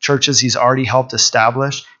the churches he's already helped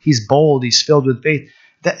establish. He's bold. He's filled with faith.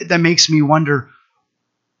 That makes me wonder,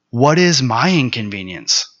 what is my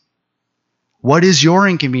inconvenience? What is your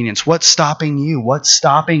inconvenience? What's stopping you? What's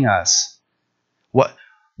stopping us?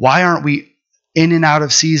 Why aren't we in and out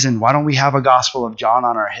of season? Why don't we have a Gospel of John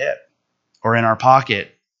on our hip or in our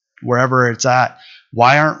pocket, wherever it's at?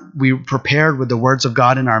 Why aren't we prepared with the words of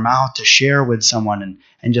God in our mouth to share with someone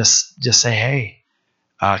and just say, hey,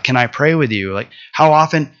 can I pray with you? Like how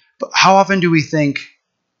often do we think,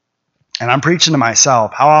 and I'm preaching to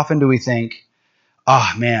myself, how often do we think,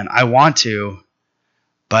 oh man, I want to,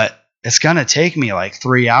 but it's going to take me like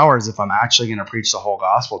 3 hours if I'm actually going to preach the whole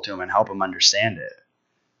gospel to him and help him understand it,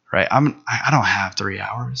 right? I don't have 3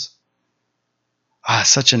 hours.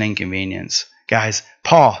 Such an inconvenience. Guys,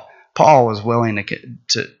 Paul was willing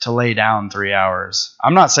to lay down 3 hours.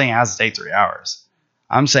 I'm not saying it has to take 3 hours.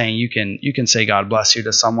 I'm saying you can say God bless you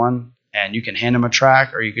to someone and you can hand them a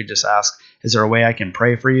tract, or you could just ask, is there a way I can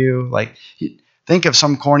pray for you? Like, think of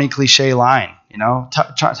some corny cliche line,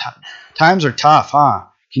 times are tough, huh?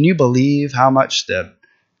 Can you believe how much the,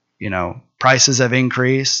 prices have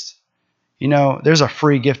increased? There's a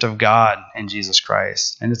free gift of God in Jesus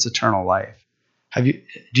Christ, and it's eternal life. Do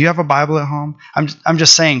you have a Bible at home? I'm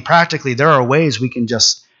just saying, practically, there are ways we can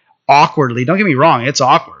just awkwardly, don't get me wrong, it's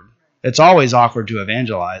awkward. It's always awkward to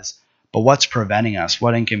evangelize, but what's preventing us?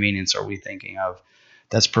 What inconvenience are we thinking of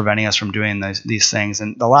that's preventing us from doing these things?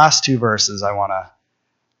 And the last two verses I want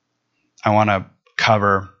to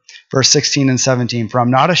cover, verse 16 and 17, for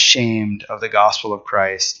I'm not ashamed of the gospel of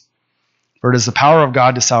Christ, for it is the power of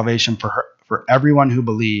God to salvation for everyone who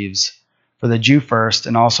believes, for the Jew first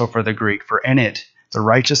and also for the Greek. For in it the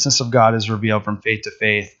righteousness of God is revealed from faith to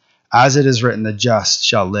faith, as it is written, the just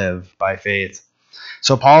shall live by faith.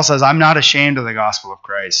 So Paul says, I'm not ashamed of the gospel of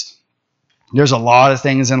Christ. There's a lot of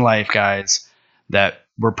things in life, guys, that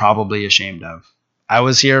we're probably ashamed of. I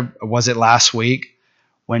was here, was it last week,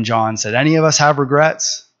 when John said, any of us have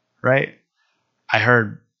regrets, right? I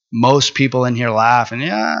heard most people in here laugh, and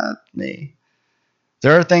yeah, me.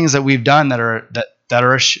 There are things that we've done that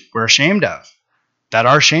we're ashamed of, that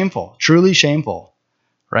are shameful, truly shameful,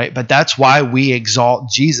 right? But that's why we exalt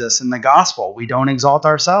Jesus in the gospel. We don't exalt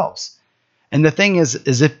ourselves. And the thing is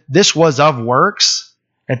if this was of works,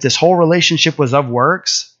 if this whole relationship was of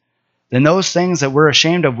works, then those things that we're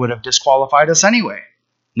ashamed of would have disqualified us anyway.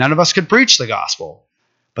 None of us could preach the gospel.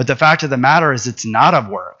 But the fact of the matter is it's not of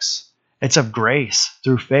works. It's of grace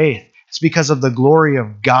through faith. It's because of the glory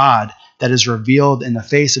of God that is revealed in the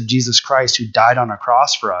face of Jesus Christ, who died on a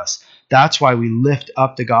cross for us. That's why we lift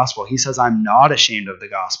up the gospel. He says, I'm not ashamed of the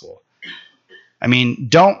gospel. I mean,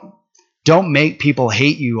 don't make people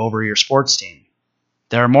hate you over your sports team.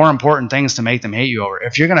 There are more important things to make them hate you over.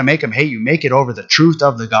 If you're going to make them hate you, make it over the truth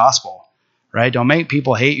of the gospel, right? Don't make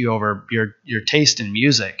people hate you over your taste in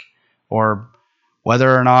music, or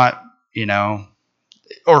whether or not,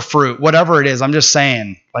 or fruit, whatever it is. I'm just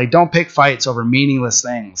saying, like, don't pick fights over meaningless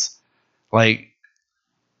things. Like,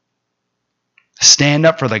 stand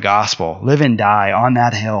up for the gospel, live and die on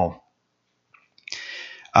that hill.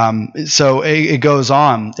 So it goes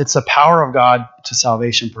on. It's the power of God to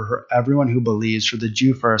salvation for everyone who believes, for the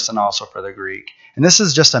Jew first and also for the Greek. And this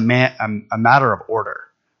is just a matter of order,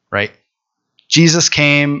 right? Jesus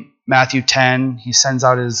came, Matthew 10, he sends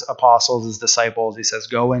out his apostles, his disciples. He says,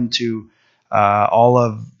 go into all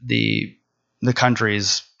of the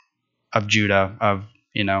countries of Judah,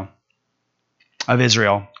 of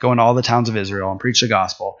Israel, go into all the towns of Israel and preach the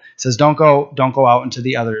gospel. He says, don't go out into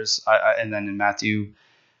the others. And then in Matthew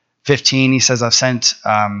 15, he says,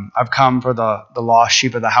 I've come for the lost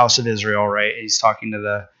sheep of the house of Israel, right? He's talking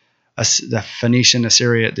to the Phoenician,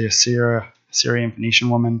 Syrian Phoenician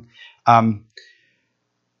woman. When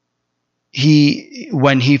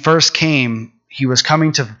he first came, he was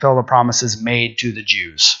coming to fulfill the promises made to the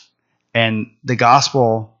Jews. And the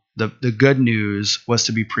gospel, the good news, was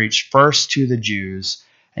to be preached first to the Jews.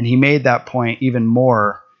 And he made that point even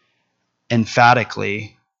more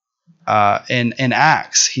emphatically in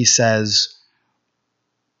Acts. He says,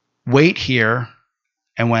 wait here,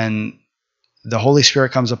 and when the Holy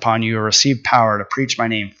Spirit comes upon you, you'll receive power to preach my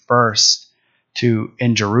name first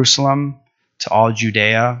in Jerusalem, to all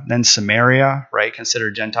Judea, then Samaria, right?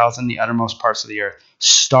 Consider Gentiles in the uttermost parts of the earth.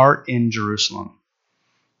 Start in Jerusalem,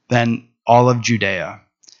 then all of Judea,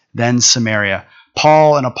 then Samaria.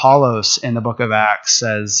 Paul and Apollos in the book of Acts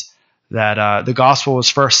says that the gospel was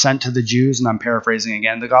first sent to the Jews, and I'm paraphrasing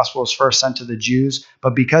again. The gospel was first sent to the Jews,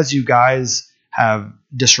 but because you guys have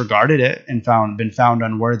disregarded it and been found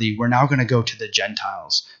unworthy, we're now going to go to the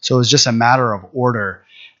Gentiles. So it was just a matter of order.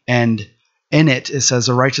 And in it says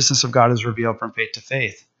the righteousness of God is revealed from faith to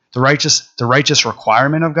faith. The righteous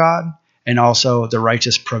requirement of God, and also the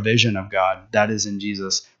righteous provision of God, that is in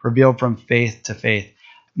Jesus, revealed from faith to faith.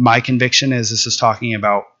 My conviction is this is talking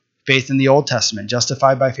about faith in the Old Testament,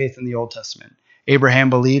 justified by faith in the Old Testament. Abraham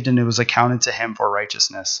believed and it was accounted to him for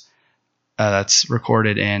righteousness. That's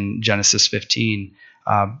recorded in Genesis 15.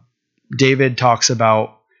 David talks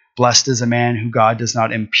about blessed is a man who God does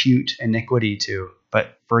not impute iniquity to,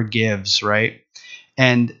 but forgives, right?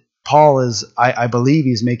 And Paul is, I believe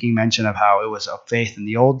he's making mention of how it was of faith in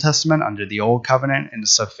the Old Testament under the Old Covenant, and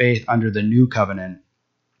it's of faith under the New Covenant.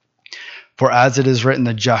 For as it is written,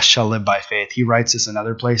 the just shall live by faith. He writes this in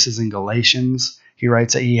other places in Galatians. He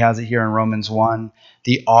writes it, he has it here in Romans 1.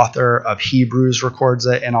 The author of Hebrews records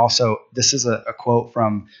it. And also, this is a quote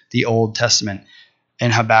from the Old Testament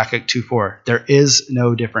in Habakkuk 2:4. There is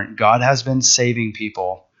no different. God has been saving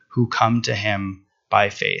people who come to him by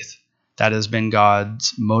faith. That has been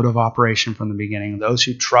God's mode of operation from the beginning. Those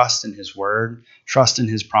who trust in his word, trust in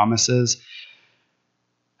his promises.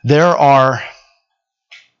 There are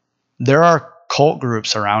cult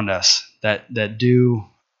groups around us that do,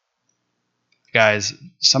 guys,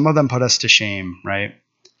 some of them put us to shame, right?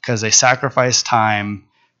 Because they sacrifice time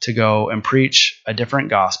to go and preach a different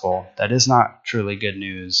gospel that is not truly good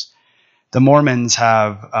news. The Mormons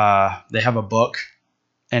have they have a book,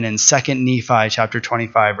 and in 2 Nephi chapter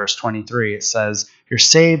 25, verse 23, it says, you're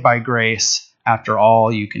saved by grace after all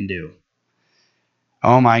you can do.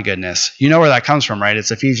 Oh my goodness. You know where that comes from, right? It's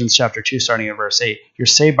Ephesians chapter 2, starting at verse 8. You're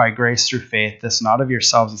saved by grace through faith. This not of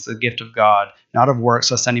yourselves, it's the gift of God, not of works,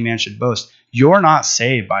 lest any man should boast. You're not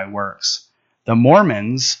saved by works. The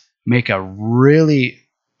Mormons make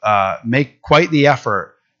quite the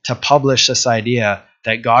effort to publish this idea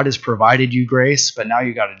that God has provided you grace, but now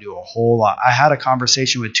you got to do a whole lot. I had a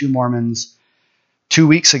conversation with two Mormons 2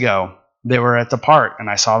 weeks ago. They were at the park, and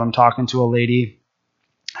I saw them talking to a lady,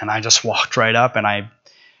 and I just walked right up, and I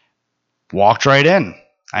walked right in.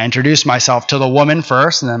 I introduced myself to the woman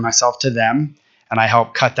first, and then myself to them, and I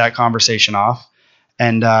helped cut that conversation off.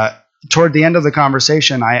 And toward the end of the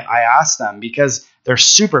conversation, I asked them, because they're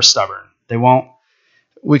super stubborn. They won't.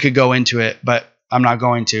 We could go into it, but I'm not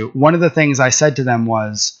going to. One of the things I said to them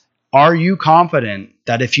was, are you confident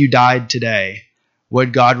that if you died today,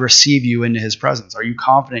 would God receive you into his presence? Are you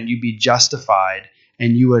confident you'd be justified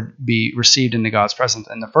and you would be received into God's presence?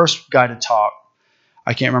 And the first guy to talk,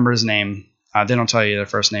 I can't remember his name. They don't tell you their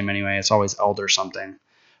first name anyway. It's always Elder something.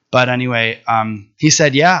 But anyway, he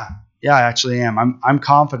said, yeah, I actually am. I'm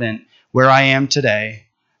confident where I am today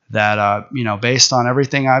that, based on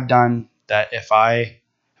everything I've done, that if I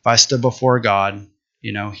stood before God,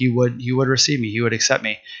 he would receive me. He would accept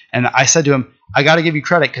me. And I said to him, I got to give you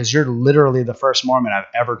credit because you're literally the first Mormon I've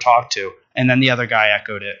ever talked to. And then the other guy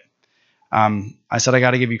echoed it. I said, I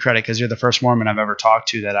got to give you credit because you're the first Mormon I've ever talked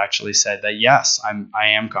to that actually said that, yes, I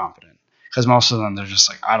am confident. Because most of them, they're just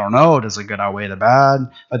like, I don't know, does the good outweigh the bad?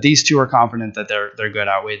 But these two are confident that their good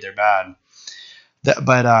outweighed their bad.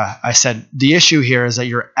 But I said, the issue here is that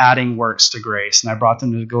you're adding works to grace. And I brought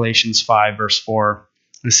them to Galatians 5, verse 4.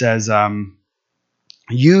 It says,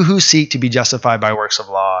 you who seek to be justified by works of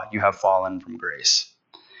law, you have fallen from grace.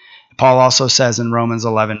 Paul also says in Romans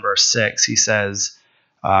 11, verse 6, he says,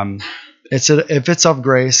 if it's of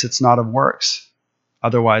grace, it's not of works.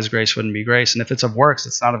 Otherwise, grace wouldn't be grace. And if it's of works,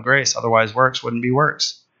 it's not of grace. Otherwise, works wouldn't be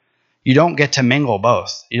works. You don't get to mingle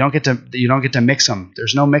both. You don't get to mix them.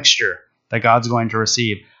 There's no mixture that God's going to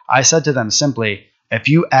receive. I said to them simply, if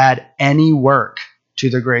you add any work to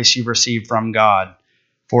the grace you've received from God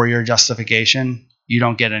for your justification, you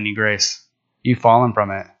don't get any grace. You've fallen from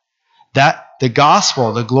it. That the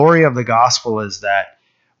gospel, the glory of the gospel is that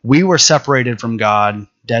we were separated from God,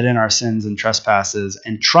 dead in our sins and trespasses,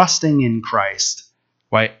 and trusting in Christ,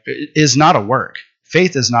 right, is not a work.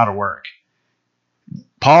 Faith is not a work.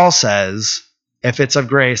 Paul says, if it's of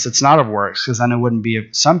grace, it's not of works, because then it wouldn't be.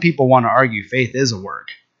 Some people want to argue faith is a work.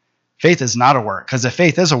 Faith is not a work, because if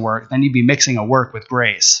faith is a work, then you'd be mixing a work with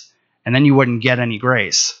grace, and then you wouldn't get any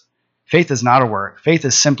grace. Faith is not a work. Faith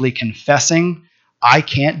is simply confessing, I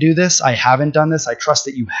can't do this, I haven't done this, I trust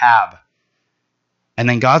that you have. And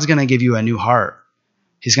then God's going to give you a new heart.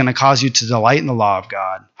 He's going to cause you to delight in the law of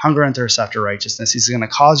God, hunger and thirst after righteousness. He's going to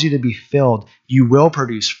cause you to be filled. You will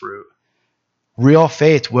produce fruit. Real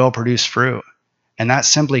faith will produce fruit. And that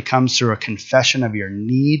simply comes through a confession of your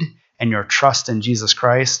need and your trust in Jesus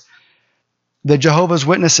Christ. The Jehovah's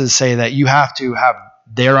Witnesses say that you have to have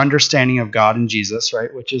their understanding of God and Jesus,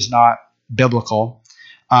 right, which is not biblical.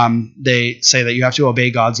 They say that you have to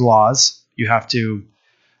obey God's laws. You have to,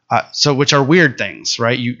 which are weird things,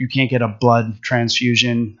 right? You can't get a blood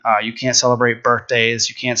transfusion. You can't celebrate birthdays.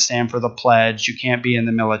 You can't stand for the pledge. You can't be in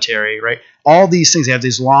the military, right? All these things, they have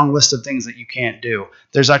this long list of things that you can't do.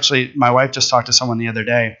 There's actually, my wife just talked to someone the other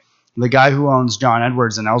day. The guy who owns John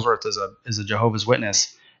Edwards in Ellsworth is a Jehovah's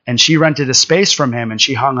Witness, and she rented a space from him, and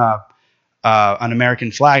she hung an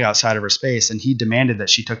American flag outside of her space, and he demanded that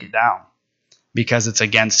she took it down because it's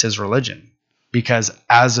against his religion. Because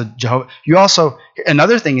as a Jehovah, you also,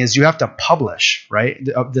 another thing is you have to publish, right?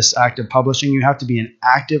 This act of publishing, you have to be an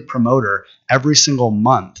active promoter every single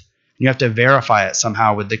month. You have to verify it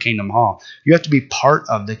somehow with the Kingdom Hall. You have to be part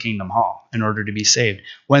of the Kingdom Hall in order to be saved.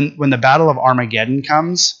 When the Battle of Armageddon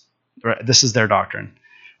comes, right, this is their doctrine.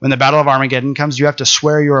 When the Battle of Armageddon comes, you have to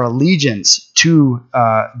swear your allegiance to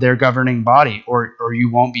their governing body, or you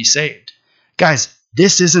won't be saved. Guys,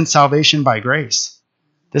 this isn't salvation by grace.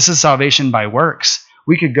 This is salvation by works.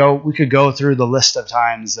 We could go through the list of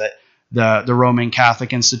times that the Roman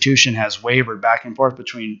Catholic institution has wavered back and forth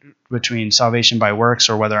between salvation by works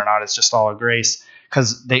or whether or not it's just all a grace,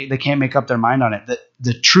 because they can't make up their mind on it.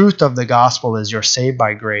 The truth of the gospel is you're saved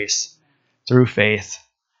by grace through faith,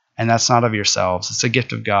 and that's not of yourselves. It's a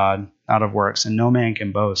gift of God, not of works, and no man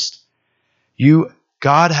can boast.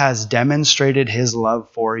 God has demonstrated his love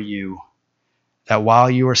for you, that while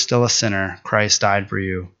you were still a sinner, Christ died for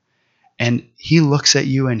you. And he looks at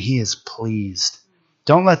you and he is pleased.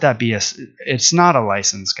 Don't let that be it's not a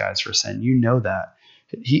license, guys, for sin. You know that.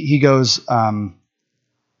 He goes,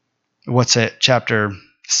 chapter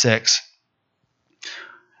 6.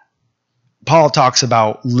 Paul talks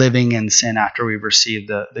about living in sin after we've received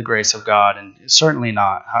the grace of God, and certainly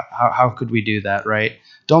not. How could we do that, right?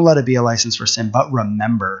 Don't let it be a license for sin, but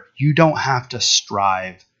remember, you don't have to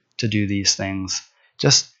strive to do these things.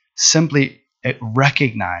 Just simply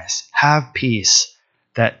recognize, have peace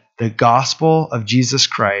that the gospel of Jesus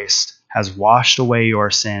Christ has washed away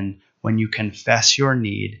your sin when you confess your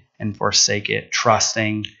need and forsake it,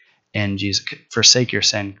 trusting in Jesus. Forsake your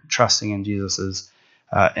sin, trusting in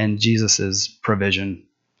Jesus's provision.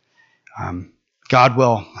 God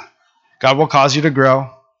will cause you to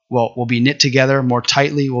grow. We'll be knit together more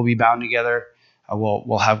tightly. We'll be bound together.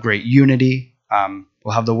 We'll have great unity.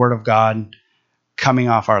 We'll have the word of God coming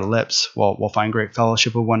off our lips. We'll find great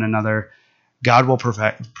fellowship with one another. God will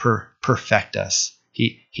perfect us.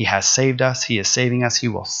 He has saved us. He is saving us. He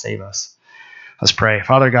will save us. Let's pray.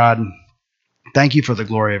 Father God, thank you for the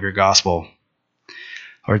glory of your gospel.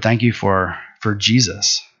 Lord, thank you for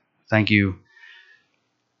Jesus. Thank you,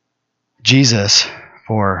 Jesus,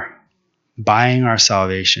 for buying our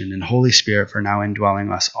salvation, and Holy Spirit for now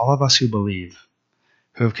indwelling us, all of us who believe,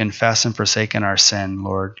 who have confessed and forsaken our sin,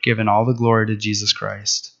 Lord, given all the glory to Jesus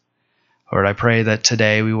Christ. Lord, I pray that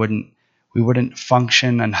today we wouldn't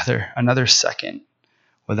function another second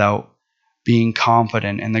without being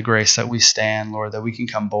confident in the grace that we stand, Lord, that we can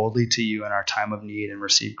come boldly to you in our time of need and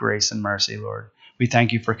receive grace and mercy, Lord. We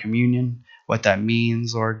thank you for communion, what that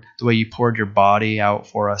means, Lord, the way you poured your body out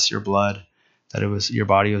for us, your blood, that your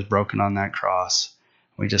body was broken on that cross.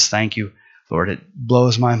 We just thank you, Lord. It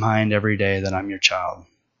blows my mind every day that I'm your child.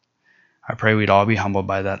 I pray we'd all be humbled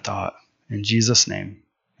by that thought. In Jesus' name,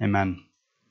 amen.